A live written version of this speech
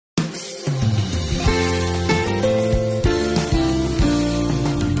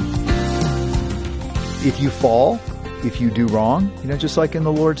if you fall, if you do wrong, just like in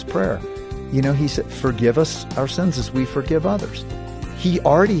the Lord's Prayer, he said, forgive us our sins as we forgive others. He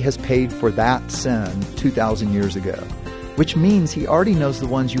already has paid for that sin 2,000 years ago, which means he already knows the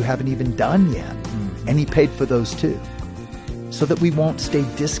ones you haven't even done yet. And he paid for those too, so that we won't stay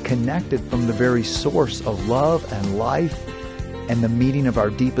disconnected from the very source of love and life and the meeting of our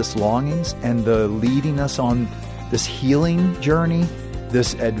deepest longings and the leading us on this healing journey,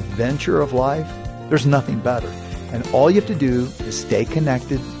 this adventure of life. There's nothing better. And all you have to do is stay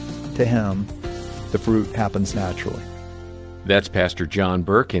connected to him. The fruit happens naturally. That's Pastor John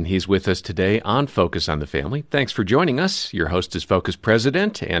Burke, and he's with us today on Focus on the Family. Thanks for joining us. Your host is Focus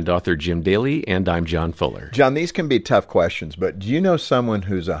President and author Jim Daly, and I'm John Fuller. John, these can be tough questions, but do you know someone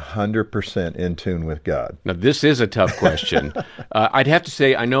who's 100% in tune with God? Now, this is a tough question. I'd have to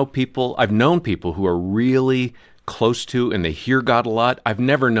say I've known people who are really close to and they hear God a lot. I've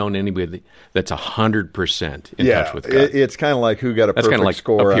never known anybody that's 100% in touch with God. It's kind of like who got a perfect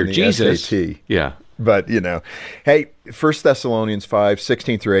score on the Jesus. SAT. Yeah. But, hey, 1 Thessalonians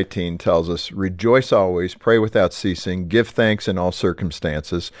 5:16-18 tells us, rejoice always, pray without ceasing, give thanks in all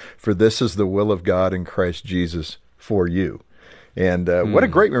circumstances, for this is the will of God in Christ Jesus for you. And what a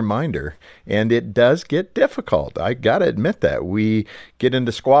great reminder. And it does get difficult. I got to admit that. We get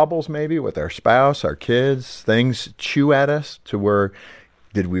into squabbles maybe with our spouse, our kids. Things chew at us to where,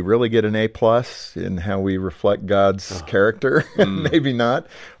 did we really get an A+ in how we reflect God's character? Maybe not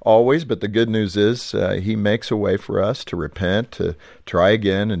always, but the good news is he makes a way for us to repent, to try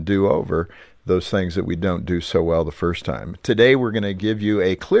again and do over those things that we don't do so well the first time. Today we're going to give you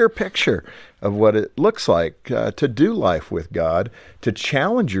a clear picture of what it looks like to do life with God, to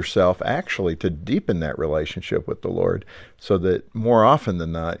challenge yourself actually to deepen that relationship with the Lord so that more often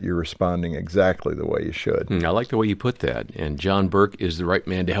than not you're responding exactly the way you should. I like the way you put that. And John Burke is the right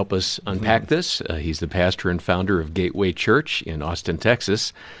man to help us unpack this. He's the pastor and founder of Gateway Church in Austin,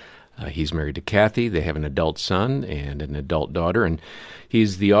 Texas. He's married to Kathy. They have an adult son and an adult daughter, and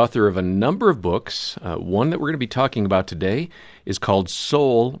he's the author of a number of books. One that we're going to be talking about today is called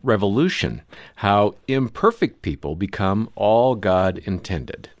Soul Revolution, How Imperfect People Become All God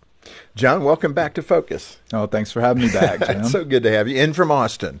Intended. John, welcome back to Focus. Oh, thanks for having me back, Jim. It's so good to have you. In from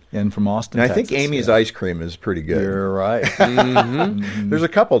Austin. Texas. I think Amy's ice cream is pretty good. You're right. There's a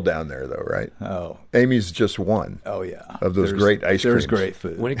couple down there, though, right? Oh. Amy's just one. Oh, yeah. Of those great ice creams. There's great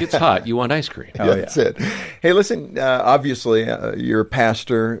food. When it gets hot, you want ice cream. Oh, yeah. That's it. Hey, listen, obviously you're a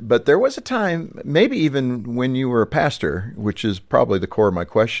pastor, but there was a time, maybe even when you were a pastor, which is probably the core of my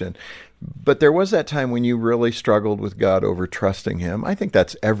question, but there was that time when you really struggled with God over trusting him. I think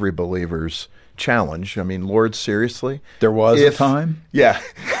that's every believer's challenge. I mean, Lord, seriously? There was a time? Yeah.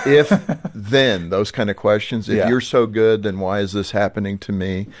 If, then, those kind of questions. If you're so good, then why is this happening to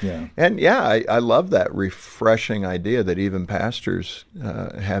me? Yeah. And I love that refreshing idea that even pastors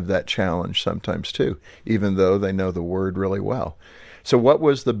have that challenge sometimes too, even though they know the Word really well. So what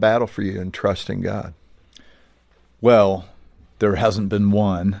was the battle for you in trusting God? Well, there hasn't been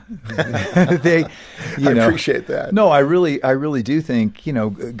one. I appreciate that. No, I really do think,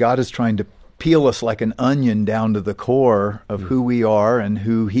 God is trying to peel us like an onion down to the core of who we are and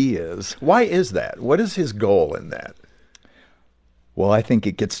who he is. Why is that? What is his goal in that? Well, I think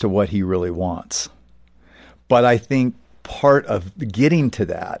it gets to what he really wants. But I think part of getting to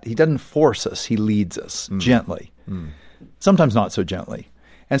that, he doesn't force us, he leads us gently. Sometimes not so gently.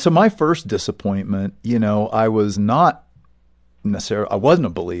 And so my first disappointment, I wasn't a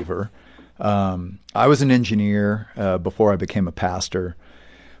believer. I was an engineer before I became a pastor.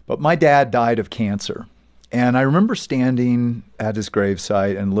 But my dad died of cancer. And I remember standing at his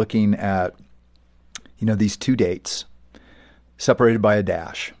gravesite and looking at, these two dates separated by a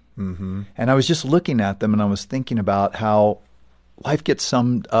dash. Mm-hmm. And I was just looking at them and I was thinking about how life gets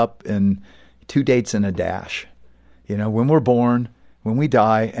summed up in two dates and a dash. When we're born, when we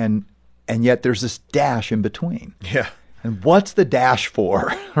die, and yet there's this dash in between. Yeah. And what's the dash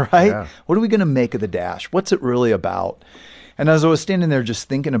for, right? Yeah. What are we going to make of the dash? What's it really about? And as I was standing there just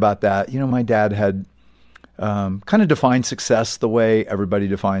thinking about that, my dad had kind of defined success the way everybody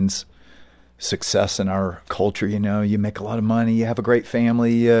defines success in our culture. You make a lot of money, you have a great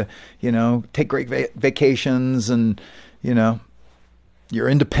family, take great vacations, and, you're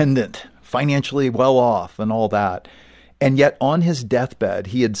independent, financially well off and all that. And yet on his deathbed,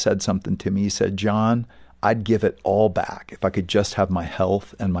 he had said something to me. He said, John, I'd give it all back if I could just have my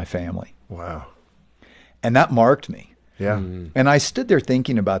health and my family. Wow. And that marked me. Yeah. And I stood there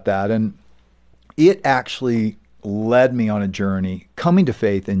thinking about that, and it actually led me on a journey coming to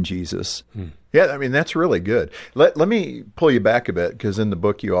faith in Jesus. Yeah, I mean, that's really good. Let me pull you back a bit, because in the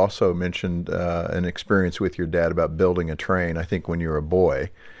book you also mentioned an experience with your dad about building a train, I think when you were a boy.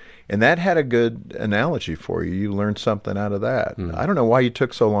 And that had a good analogy for you. You learned something out of that. I don't know why you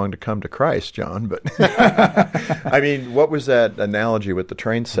took so long to come to Christ, John, but I mean, what was that analogy with the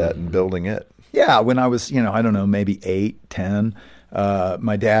train set and building it? Yeah, when I was, I don't know, maybe 8, 10,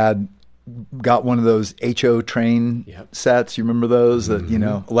 my dad got one of those HO train sets. You remember those, that,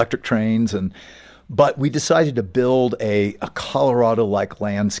 electric trains. But we decided to build a Colorado-like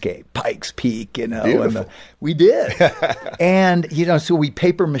landscape, Pikes Peak, Beautiful. We did. And, so we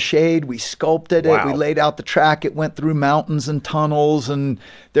paper machéed, we sculpted it, Wow. we laid out the track, it went through mountains and tunnels, and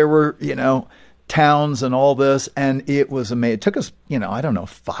there were, towns and all this, and it was amazing. It took us,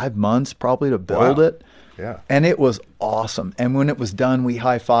 5 months probably to build Wow. it. Yeah. And it was awesome. And when it was done, we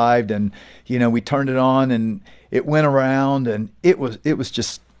high-fived, and, we turned it on, and it went around, and it was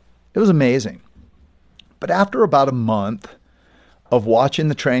amazing. But after about a month of watching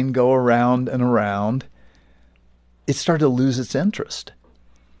the train go around and around, it started to lose its interest.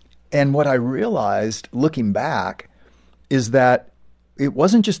 And what I realized, looking back, is that it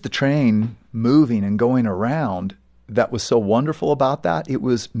wasn't just the train moving and going around that was so wonderful about that. It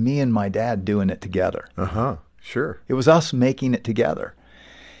was me and my dad doing it together. Sure. It was us making it together.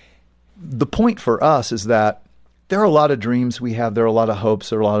 The point for us is that there are a lot of dreams we have. There are a lot of hopes.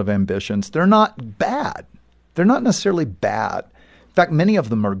 There are a lot of ambitions. They're not bad. They're not necessarily bad. In fact, many of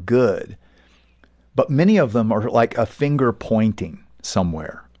them are good. But many of them are like a finger pointing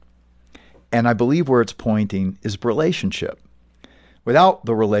somewhere. And I believe where it's pointing is relationship. Without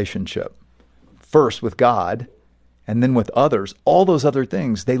the relationship, first with God and then with others, all those other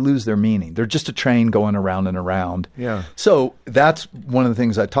things, they lose their meaning. They're just a train going around and around. Yeah. So that's one of the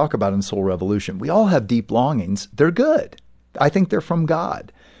things I talk about in Soul Revolution. We all have deep longings. They're good. I think they're from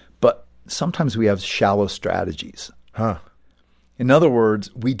God. But sometimes we have shallow strategies. In other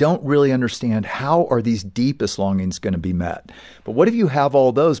words, we don't really understand how are these deepest longings going to be met. But what if you have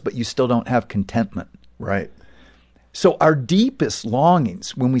all those, but you still don't have contentment? Right. So our deepest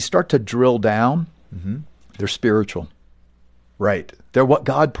longings, when we start to drill down, they're spiritual. Right. They're what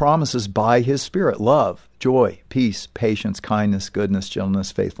God promises by His Spirit: love, joy, peace, patience, kindness, goodness,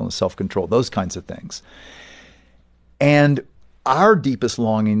 gentleness, faithfulness, self-control, those kinds of things. And our deepest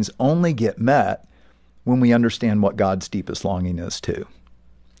longings only get met when we understand what God's deepest longing is too.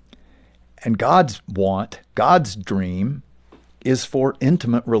 And God's dream is for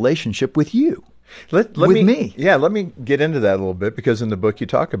intimate relationship with you. Let with me. Yeah, let me get into that a little bit, because in the book you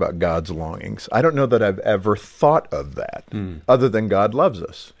talk about God's longings. I don't know that I've ever thought of that, other than God loves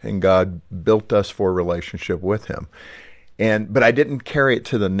us and God built us for a relationship with Him. But I didn't carry it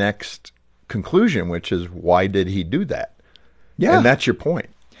to the next conclusion, which is, why did He do that? Yeah. And that's your point.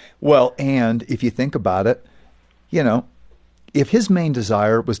 Well, and if you think about it, if His main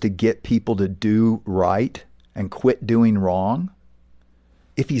desire was to get people to do right and quit doing wrong,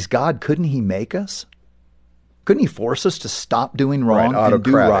 if He's God, couldn't He make us? Couldn't He force us to stop doing wrong and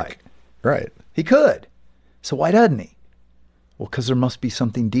do right? Right. He could. So why doesn't He? Well, because there must be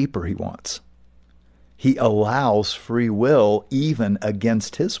something deeper He wants. He allows free will even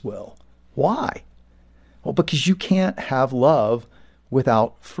against His will. Why? Well, because you can't have love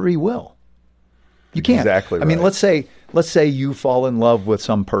without free will. You can't. Exactly right. I mean, let's say you fall in love with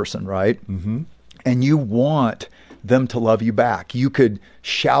some person, right? Mm-hmm. And you want them to love you back. You could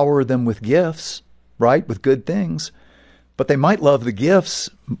shower them with gifts, right? With good things. But they might love the gifts,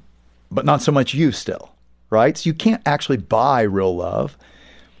 but not so much you still, right? So you can't actually buy real love.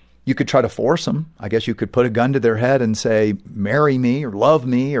 You could try to force them. I guess you could put a gun to their head and say, marry me or love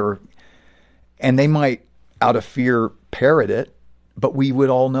me, and they might, out of fear, parrot it. But we would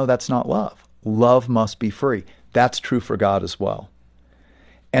all know that's not love. Love must be free. That's true for God as well.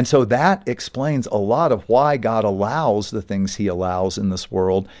 And so that explains a lot of why God allows the things He allows in this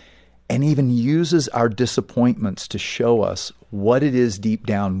world, and even uses our disappointments to show us what it is deep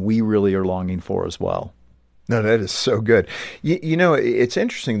down we really are longing for as well. No, that is so good. It's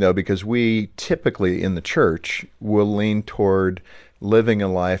interesting, though, because we typically in the church will lean toward living a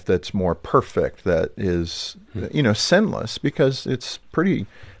life that's more perfect, that is, sinless, because it's pretty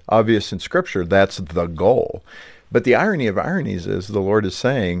obvious in Scripture that's the goal. But the irony of ironies is the Lord is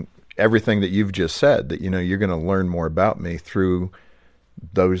saying everything that you've just said, that, you're going to learn more about me through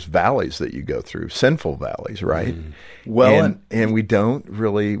those valleys that you go through, sinful valleys, right? Well, and we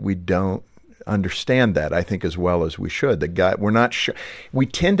don't understand that, I think, as well as we should. That God, we're not we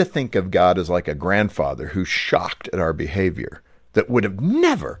tend to think of God as like a grandfather who's shocked at our behavior, that would have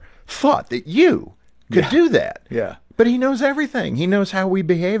never thought that you, could do that. Yeah. But he knows everything. He knows how we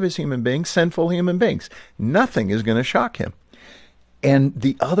behave as human beings, sinful human beings. Nothing is going to shock him. And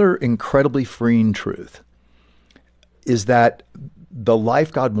the other incredibly freeing truth is that the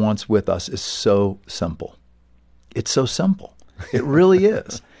life God wants with us is so simple. It's so simple. It really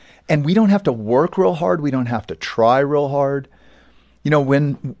is. And we don't have to work real hard. We don't have to try real hard. You know,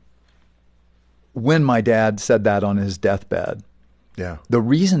 when my dad said that on his deathbed, the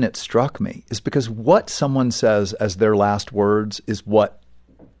reason it struck me is because what someone says as their last words is what,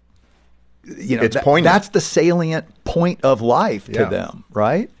 you know, it's poignant. That's the salient point of life to them,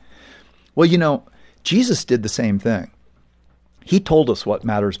 right? Well, you know, Jesus did the same thing. He told us what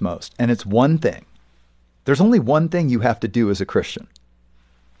matters most, and it's one thing. There's only one thing you have to do as a Christian.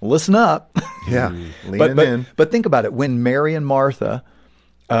 Listen up. Yeah, leaning in. But think about it. When Mary and Martha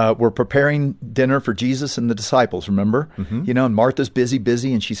were preparing dinner for Jesus and the disciples, remember? Mm-hmm. You know, and Martha's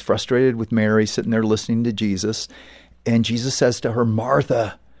busy, and she's frustrated with Mary sitting there listening to Jesus. And Jesus says to her,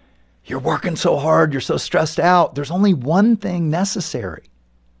 Martha, you're working so hard. You're so stressed out. There's only one thing necessary.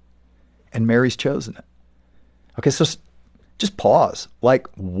 And Mary's chosen it. Okay, so just pause. Like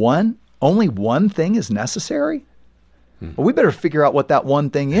only one thing is necessary? Well, we better figure out what that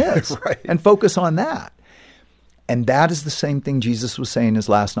one thing is right. and focus on that. And that is the same thing Jesus was saying his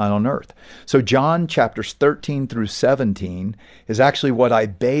last night on earth. So John chapters 13 through 17 is actually what I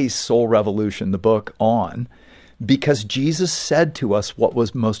base Soul Revolution, the book, on, because Jesus said to us what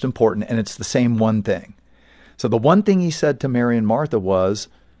was most important, and it's the same one thing. So the one thing he said to Mary and Martha was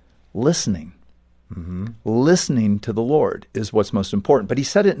listening. Mm-hmm. Listening to the Lord is what's most important. But he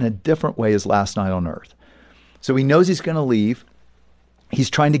said it in a different way his last night on earth. So he knows he's going to leave. He's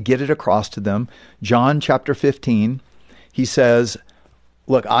trying to get it across to them. John chapter 15, he says,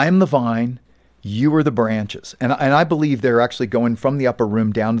 look, I am the vine, you are the branches. And I believe they're actually going from the upper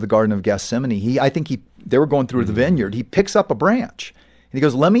room down to the Garden of Gethsemane. They were going through the vineyard. He picks up a branch and he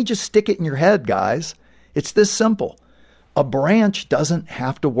goes, let me just stick it in your head, guys. It's this simple. A branch doesn't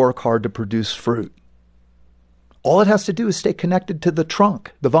have to work hard to produce fruit. All it has to do is stay connected to the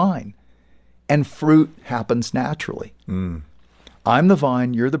trunk, the vine, and fruit happens naturally. I'm the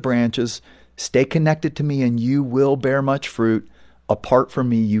vine, you're the branches. Stay connected to me and you will bear much fruit. Apart from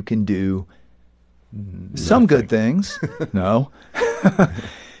me, you can do some good things. No.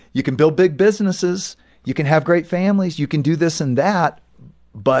 You can build big businesses. You can have great families. You can do this and that,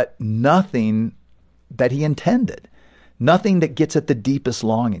 but nothing that he intended. Nothing that gets at the deepest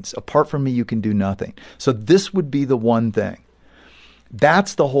longings. Apart from me, you can do nothing. So this would be the one thing.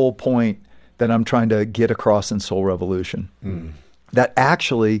 That's the whole point that I'm trying to get across in Soul Revolution. That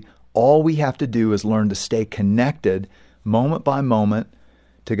actually all we have to do is learn to stay connected moment by moment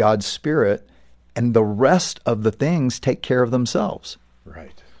to God's Spirit, and the rest of the things take care of themselves.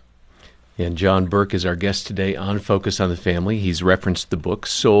 Right. And John Burke is our guest today on Focus on the Family. He's referenced the book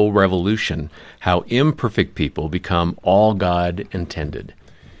Soul Revolution, How Imperfect People Become All God Intended.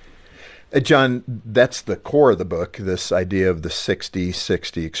 John, that's the core of the book, this idea of the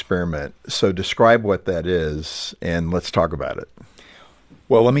 60-60 experiment. So describe what that is, and let's talk about it.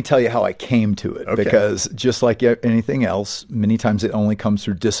 Well, let me tell you how I came to it, because just like anything else, many times it only comes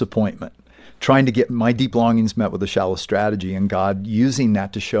through disappointment. Trying to get my deep longings met with a shallow strategy, and God using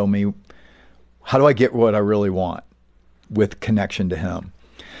that to show me, how do I get what I really want with connection to Him?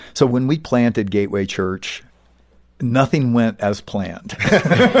 So when we planted Gateway Church, nothing went as planned.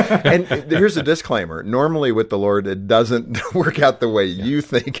 And here's a disclaimer. Normally with the Lord, it doesn't work out the way you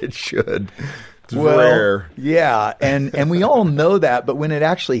think it should. It's rare. Yeah, and we all know that, but when it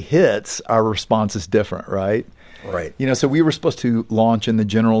actually hits, our response is different, right? Right. You know, so we were supposed to launch in the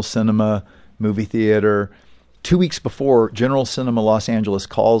General Cinema movie theater. 2 weeks before, General Cinema Los Angeles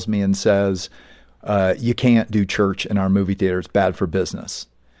calls me and says, you can't do church in our movie theater. It's bad for business.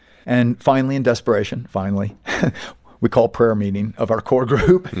 And finally, in desperation, we call prayer meeting of our core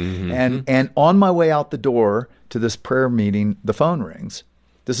group. Mm-hmm. And on my way out the door to this prayer meeting, the phone rings.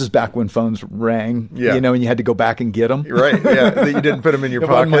 This is back when phones rang, you know, and you had to go back and get them. Right, yeah. That you didn't put them in your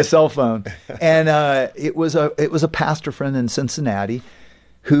pocket. On my cell phone. And it was a pastor friend in Cincinnati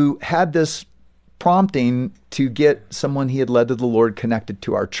who had this prompting to get someone he had led to the Lord connected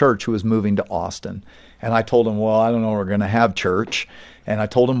to our church who was moving to Austin. And I told him, well, I don't know, we're going to have church. And I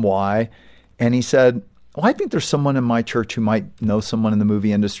told him why. And he said, well, I think there's someone in my church who might know someone in the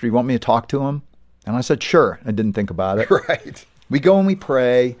movie industry. Want me to talk to him? And I said, sure. I didn't think about it. Right. We go and we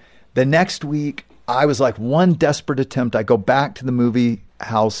pray. The next week, I was like one desperate attempt. I go back to the movie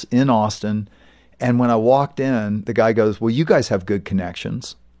house in Austin. And when I walked in, the guy goes, well, you guys have good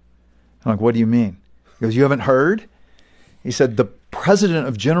connections. I'm like, what do you mean? He goes, you haven't heard? He said, president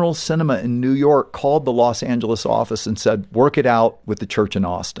of General Cinema in New York called the Los Angeles office and said, work it out with the church in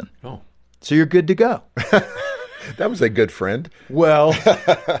Austin. Oh. So you're good to go. That was a good friend. Well,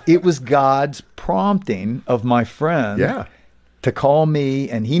 it was God's prompting of my friend to call me,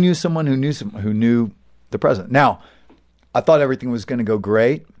 and he knew someone who knew the president. Now, I thought everything was going to go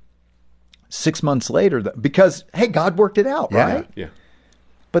great. 6 months later, because, hey, God worked it out, right? Yeah.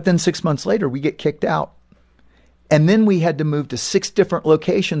 But then 6 months later, we get kicked out. And then we had to move to 6 different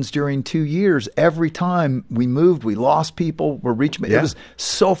locations during 2 years. Every time we moved, we lost people, we're reaching. It was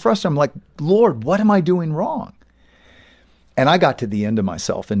so frustrating. I'm like, Lord, what am I doing wrong? And I got to the end of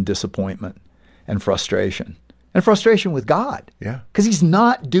myself in disappointment and frustration. And frustration with God. Yeah. Because he's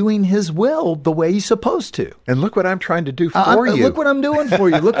not doing his will the way he's supposed to. And look what I'm trying to do for you. Look what I'm doing for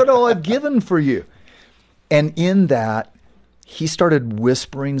you. Look at all I've given for you. And in that, he started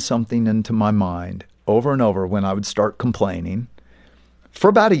whispering something into my mind over and over when I would start complaining for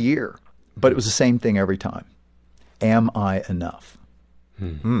about a year. But it was the same thing every time. Am I enough?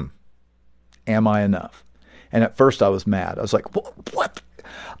 Mm-hmm. Am I enough? And at first I was mad. I was like, what?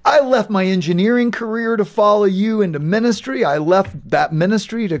 I left my engineering career to follow you into ministry. I left that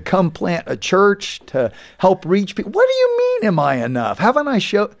ministry to come plant a church to help reach people. What do you mean, am I enough? Haven't I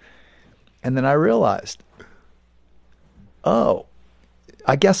showed? And then I realized, oh,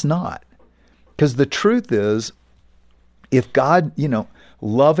 I guess not. Because the truth is, if God,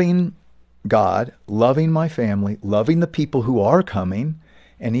 loving God, loving my family, loving the people who are coming,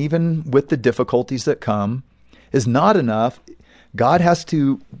 and even with the difficulties that come, is not enough, God has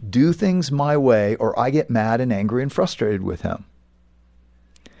to do things my way or I get mad and angry and frustrated with him.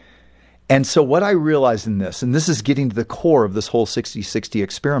 And so what I realized in this, and this is getting to the core of this whole 60-60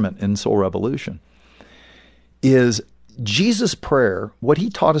 experiment in Soul Revolution, is Jesus' prayer. What he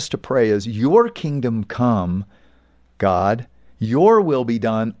taught us to pray is, your kingdom come, God, your will be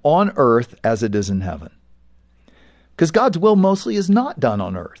done on earth as it is in heaven. Because God's will mostly is not done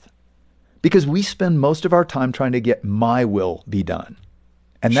on earth. Because we spend most of our time trying to get my will be done.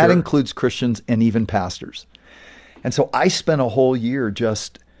 And that includes Christians and even pastors. And so I spent a whole year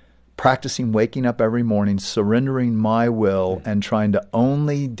just practicing waking up every morning, surrendering my will, and trying to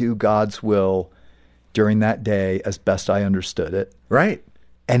only do God's will during that day as best I understood it. Right.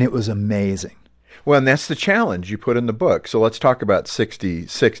 And it was amazing. Well, and that's the challenge you put in the book. So let's talk about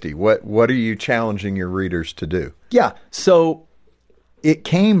 60-60. What are you challenging your readers to do? Yeah. So it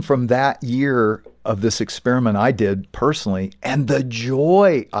came from that year of this experiment I did personally, and the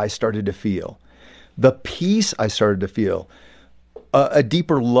joy I started to feel, the peace I started to feel, a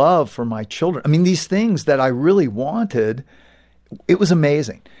deeper love for my children. I mean, these things that I really wanted, it was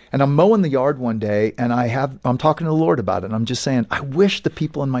amazing. And I'm mowing the yard one day, and I'm talking to the Lord about it, and I'm just saying, I wish the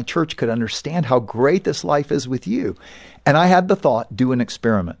people in my church could understand how great this life is with you. And I had the thought, do an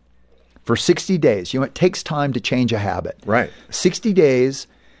experiment. For 60 days, it takes time to change a habit. Right. 60 days,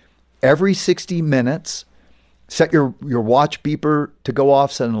 every 60 minutes, set your watch beeper to go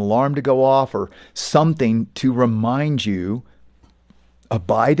off, set an alarm to go off, or something to remind you,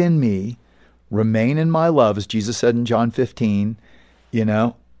 abide in me, remain in my love, as Jesus said in John 15,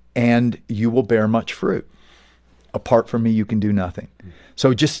 and you will bear much fruit. Apart from me, you can do nothing.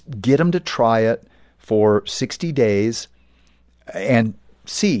 So just get them to try it for 60 days and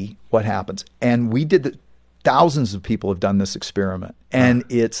see what happens. And we did thousands of people have done this experiment, and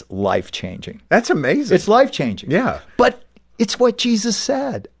it's life-changing. That's amazing. It's life-changing. Yeah. But it's what Jesus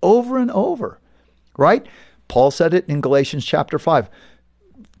said over and over, right? Paul said it in Galatians chapter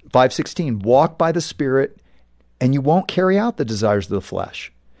 5:16, walk by the Spirit, and you won't carry out the desires of the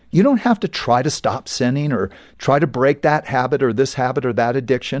flesh. You don't have to try to stop sinning or try to break that habit or this habit or that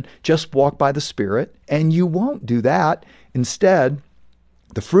addiction. Just walk by the Spirit, and you won't do that. Instead,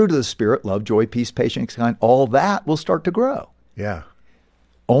 the fruit of the Spirit, love, joy, peace, patience, kind, all that will start to grow. Yeah.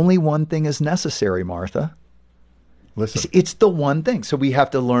 Only one thing is necessary, Martha. Listen. It's the one thing. So we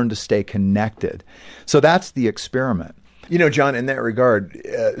have to learn to stay connected. So that's the experiment. John, in that regard,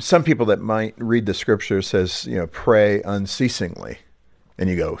 some people that might read the scripture says, pray unceasingly. And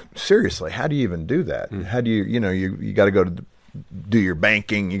you go, seriously, how do you even do that? How do you, you got to go to do your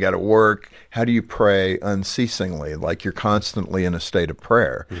banking, you got to work. How do you pray unceasingly? Like you're constantly in a state of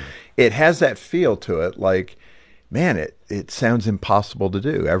prayer. It has that feel to it like, man, it sounds impossible to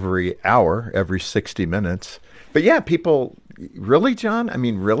do every hour, every 60 minutes. But yeah, people, really, John? I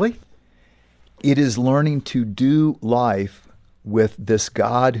mean, really? It is learning to do life with this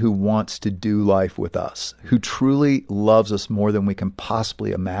God who wants to do life with us, who truly loves us more than we can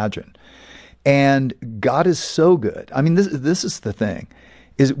possibly imagine. And God is so good. I mean, this is the thing,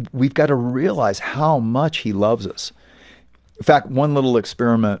 is we've got to realize how much he loves us. In fact, one little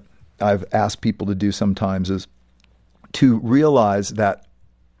experiment I've asked people to do sometimes is to realize that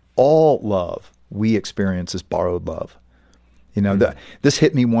all love we experience is borrowed love. This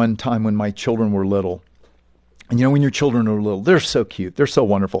hit me one time when my children were little. And when your children are little, they're so cute. They're so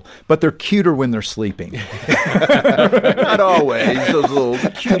wonderful. But they're cuter when they're sleeping. Not always. Those little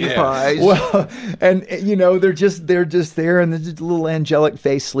cutie pies. Well, and they're just there and there's a little angelic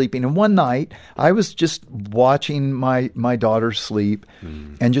face sleeping. And one night I was just watching my daughter sleep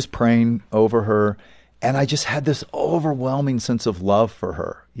and just praying over her. And I just had this overwhelming sense of love for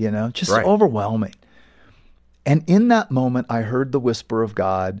her, just overwhelming. And in that moment, I heard the whisper of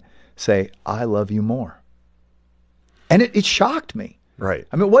God say, I love you more. And it shocked me. Right.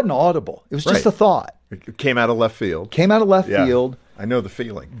 I mean, it wasn't audible. It was just a thought. It came out of left field. Field. I know the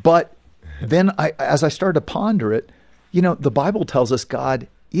feeling. But then as I started to ponder it, the Bible tells us God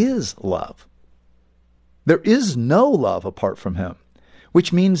is love. There is no love apart from him,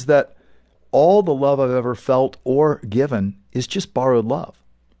 which means that all the love I've ever felt or given is just borrowed love.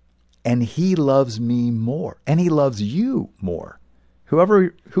 And he loves me more. And he loves you more.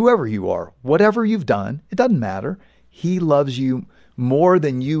 Whoever you are, whatever you've done, it doesn't matter. He loves you more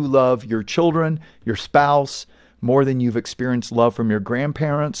than you love your children, your spouse, more than you've experienced love from your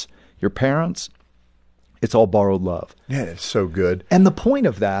grandparents, your parents. It's all borrowed love. Yeah, it's so good. And the point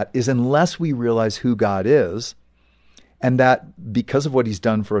of that is unless we realize who God is, and that because of what he's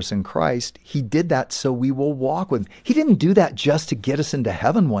done for us in Christ, he did that so we will walk with him. He didn't do that just to get us into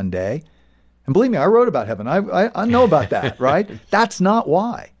heaven one day. And believe me, I wrote about heaven. I know about that, right? That's not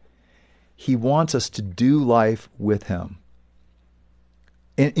why. He wants us to do life with him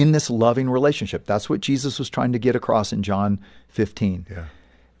in this loving relationship. That's what Jesus was trying to get across in John 15. Yeah.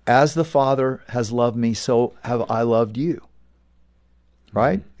 As the Father has loved me, so have I loved you.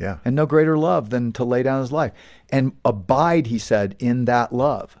 Right? Yeah. And no greater love than to lay down his life. And abide, he said, in that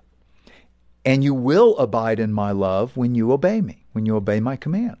love. And you will abide in my love when you obey me, when you obey my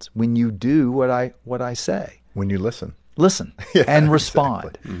commands, when you do what I say. When you listen. Listen and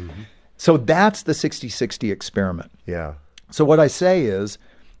respond. Exactly. Mm-hmm. So that's the 60-60 experiment. Yeah. So what I say is,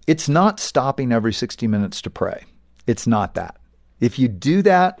 it's not stopping every 60 minutes to pray. It's not that. If you do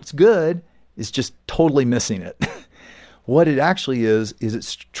that, it's good. It's just totally missing it. What it actually is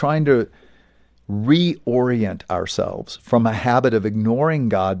it's trying to reorient ourselves from a habit of ignoring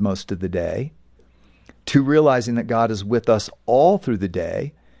God most of the day to realizing that God is with us all through the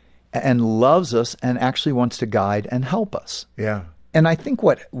day and loves us and actually wants to guide and help us. Yeah. And I think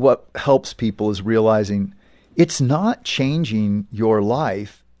what helps people is realizing it's not changing your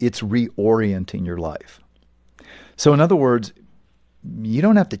life, it's reorienting your life. So in other words, you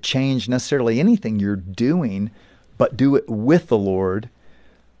don't have to change necessarily anything you're doing, but do it with the Lord.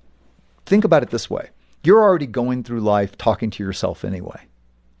 Think about it this way. You're already going through life talking to yourself anyway.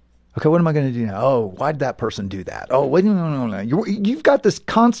 Okay, what am I going to do now? Oh, why did that person do that? Oh, wait, no. You've got this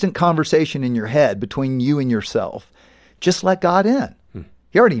constant conversation in your head between you and yourself. Just let God in.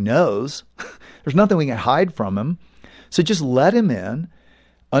 He already knows. There's nothing we can hide from him. So just let him in.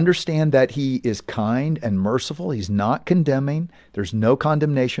 Understand that he is kind and merciful. He's not condemning. There's no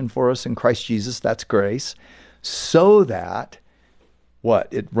condemnation for us in Christ Jesus. That's grace. So that,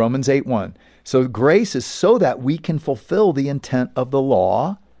 Romans 8:1. So grace is so that we can fulfill the intent of the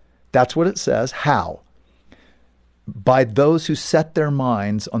law. That's what it says. How? By those who set their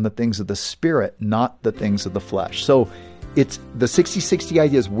minds on the things of the Spirit, not the things of the flesh. So it's the 60-60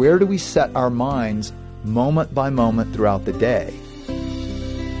 idea is, where do we set our minds moment by moment throughout the day?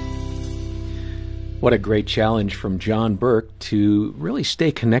 What a great challenge from John Burke to really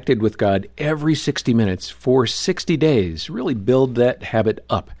stay connected with God every 60 minutes for 60 days. Really build that habit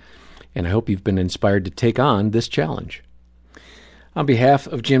up. And I hope you've been inspired to take on this challenge. On behalf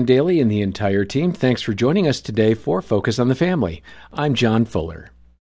of Jim Daly and the entire team, thanks for joining us today for Focus on the Family. I'm John Fuller.